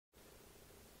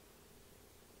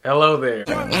Hello there.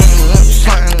 Where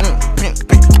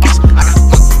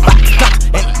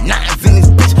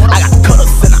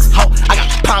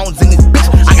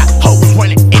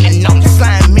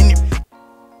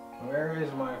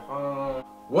is my phone?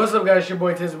 What's up, guys? It's your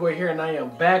boy tezzyboi here, and I am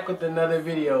back with another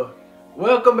video.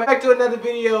 Welcome back to another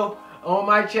video on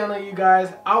my channel, you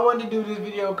guys. I wanted to do this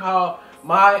video called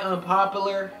my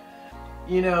unpopular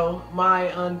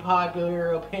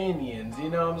opinions, you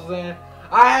know what I'm saying?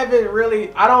 I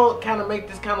don't kind of make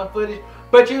this kind of footage,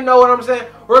 but you know what I'm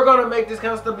saying? We're going to make this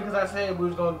kind of stuff because I said we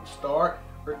was going to start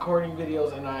recording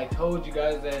videos, and I told you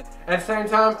guys that. At the same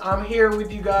time, I'm here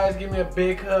with you guys. Give me a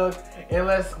big hug, and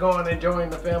let's go on and join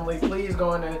the family. Please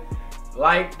go on and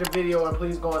like the video, and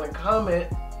please go on and comment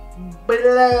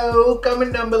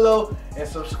down below, and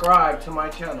subscribe to my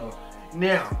channel.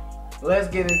 Now, let's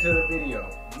get into the video.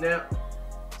 Now,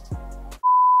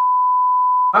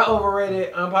 my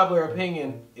overrated, unpopular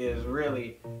opinion is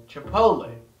really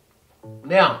Chipotle.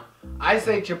 Now, I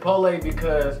say Chipotle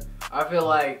because I feel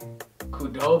like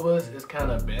Qdoba's is kind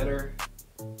of better.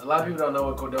 A lot of people don't know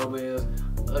what Qdoba is.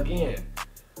 Again,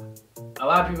 a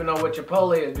lot of people know what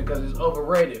Chipotle is because it's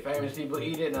overrated. Famous people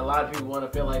eat it, and a lot of people want to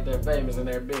feel like they're famous and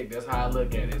they're big. That's how I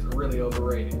look at it. It's really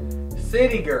overrated.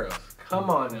 City girls, come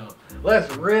on now.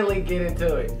 Let's really get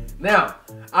into it. Now,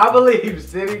 I believe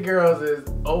City Girls is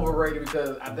overrated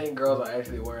because I think girls are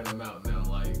actually wearing them out now.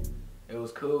 Like, it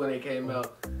was cool when they came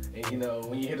out, and you know,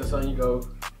 when you hit the sun, you go,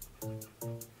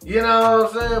 you know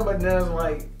what I'm saying? But then it's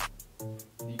like,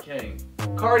 you can't.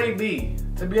 Cardi B,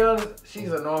 to be honest,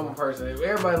 she's a normal person. If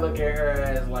everybody look at her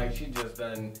as like she just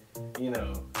done, you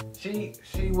know, she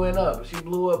went up, she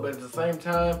blew up, but at the same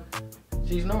time,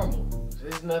 she's normal.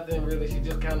 There's nothing really, she was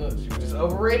just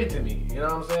overrated to me. You know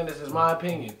what I'm saying? This is my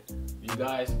opinion. You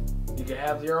guys, you can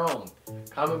have your own.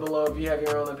 Comment below if you have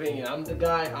your own opinion. I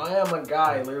am a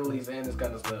guy literally saying this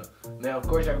kind of stuff. Now, of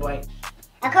course, you're like,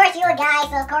 of course you're a guy,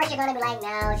 so of course you're gonna be like,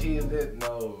 no.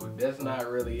 No, that's not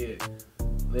really it.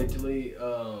 Literally,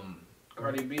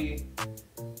 Cardi B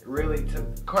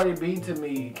to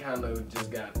me kind of just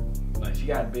got, like, she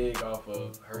got big off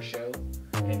of her show,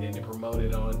 and then it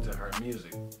promoted on to her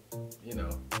music. You know,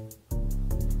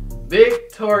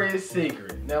 Victoria's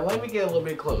Secret. Now let me get a little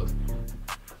bit close.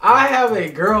 I have a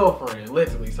girlfriend,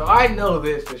 literally, so I know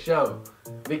this for sure.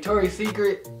 Victoria's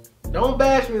Secret, don't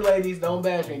bash me, ladies. Don't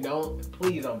bash me.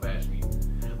 Please don't bash me.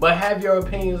 But have your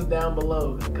opinions down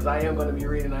below, because I am going to be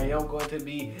reading. I am going to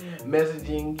be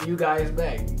messaging you guys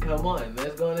back. Come on,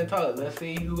 let's go on and talk. Let's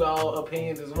see who all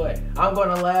opinions is what. I'm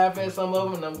going to laugh at some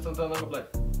of them, and sometimes I'm like,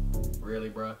 really,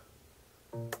 bro?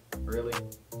 Really?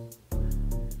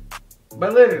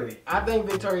 But literally, I think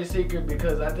Victoria's Secret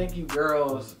because I think you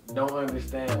girls don't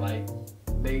understand, like,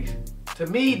 to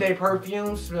me, they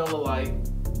perfumes smell alike.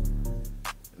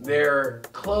 Their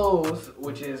clothes,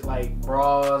 which is like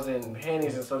bras and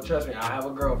panties, and so trust me, I have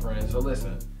a girlfriend, so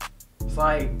listen. It's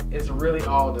like, it's really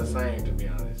all the same, to be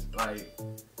honest. Like,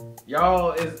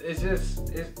 y'all,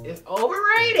 it's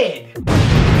overrated.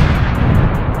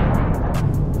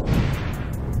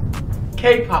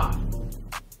 K-pop.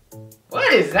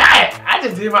 What is that? I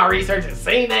just did my research and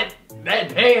seen that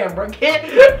band, bro.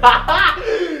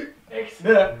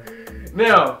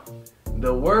 Now,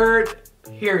 the word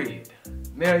period.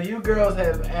 Now, you girls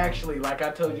have actually, like I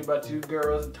told you about you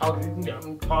girls,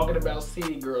 I'm talking about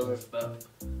city girls and stuff.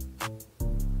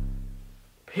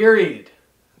 Period.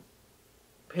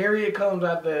 Period comes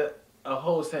after a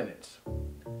whole sentence.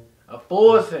 A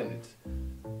full sentence.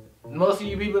 Most of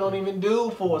you people don't even do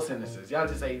full sentences. Y'all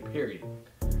just say period.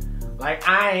 Like,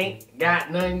 I ain't got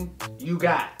nothing you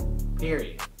got.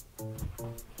 Period.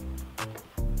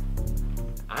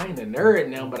 I ain't a nerd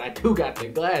now, but I do got the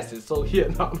glasses, so you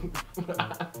know.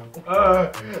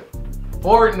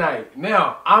 Fortnite.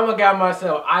 Now, I'm a guy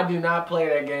myself. I do not play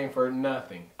that game for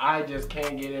nothing. I just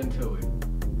can't get into it.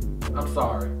 I'm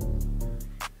sorry.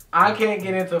 I can't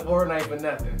get into Fortnite for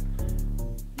nothing.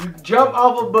 You jump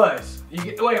off a bus.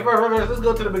 Wait, first, let's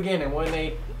go to the beginning.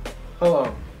 Hold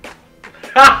on.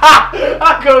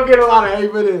 I'm gonna get a lot of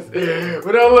hate for this.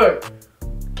 But now look,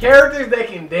 characters that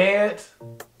can dance,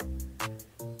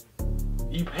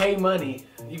 you pay money.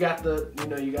 You got the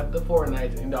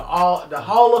Fortnite and the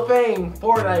Hall of Fame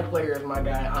Fortnite players, my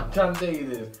guy. I'm trying to tell you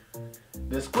this.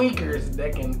 The squeakers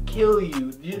that can kill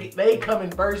you, they come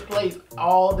in first place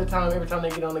all the time, every time they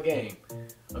get on the game.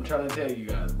 I'm trying to tell you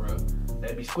guys, bro.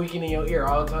 They be squeaking in your ear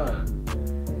all the time.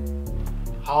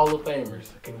 Hall of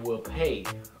Famers will pay.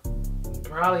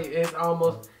 Probably it's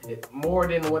almost more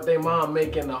than what their mom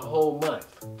make in a whole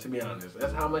month, to be honest.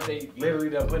 That's how much they literally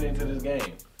done put into this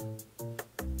game.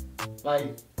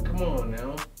 Like, come on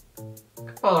now.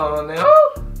 Come on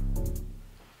now.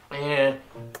 And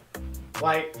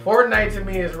like Fortnite to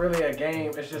me is really a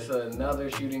game. It's just another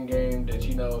shooting game that,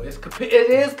 you know, it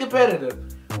is competitive,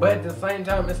 but at the same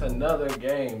time it's another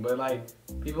game. But like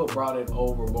people brought it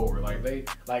overboard. Like they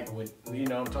with, you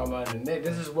know, I'm talking about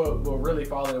this is what will really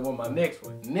fall in with my next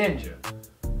one, Ninja.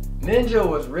 Ninja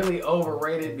was really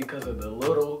overrated because of the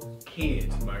little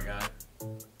kids, my God.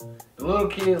 The little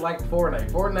kids like Fortnite.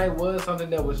 Fortnite was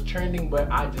something that was trending,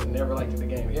 but I just never liked the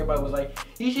game. Everybody was like,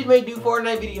 you should do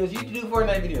Fortnite videos. You should do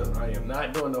Fortnite videos. I am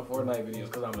not doing no Fortnite videos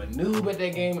because I'm a noob at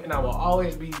that game, and I will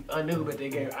always be a noob at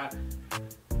that game.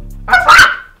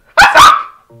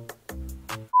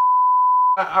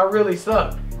 I really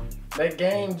suck. That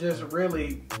game just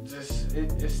really,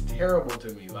 it's terrible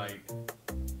to me. Like,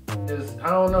 I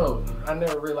don't know. I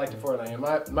never really liked the Fortnite. And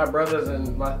my brothers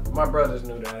and my brothers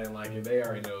knew that I didn't like it. They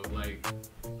already know. Like,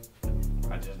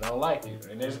 I just don't like it.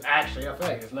 And it's actually a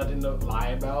fact. It's nothing to lie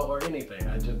about or anything.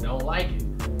 I just don't like it.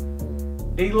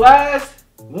 The last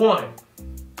one,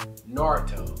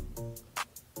 Naruto.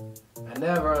 I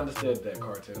never understood that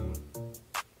cartoon.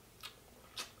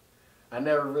 I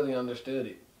never really understood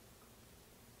it.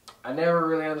 I never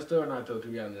really understood Naruto, to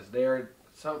be honest.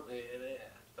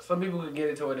 Some people could get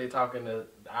into it, they talk in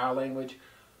our language,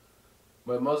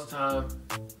 but most of the time,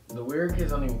 the weird kids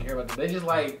don't even care about that. They just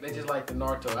like the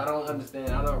Naruto. I don't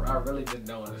understand. I really just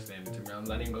don't understand it, to me. I'm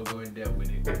not even gonna go in depth with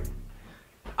it.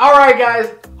 All right, guys.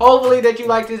 Hopefully that you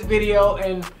liked this video,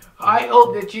 and I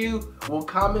hope that you will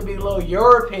comment below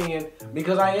your opinion,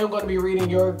 because I am going to be reading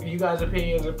you guys'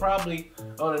 opinions, and probably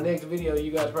on the next video,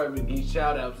 you guys probably give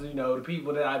shout outs, you know, the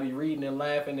people that I be reading and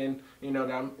laughing and, you know,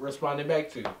 that I'm responding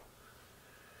back to.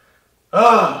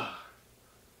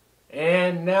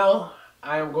 And now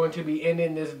I am going to be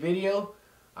ending this video.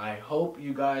 I hope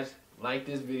you guys like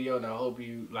this video, and I hope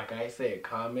you, like I said,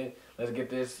 comment. Let's get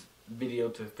this video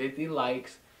to 50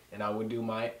 likes, and I will do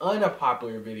my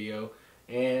unpopular video.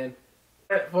 And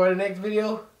for the next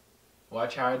video,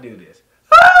 watch how I do this.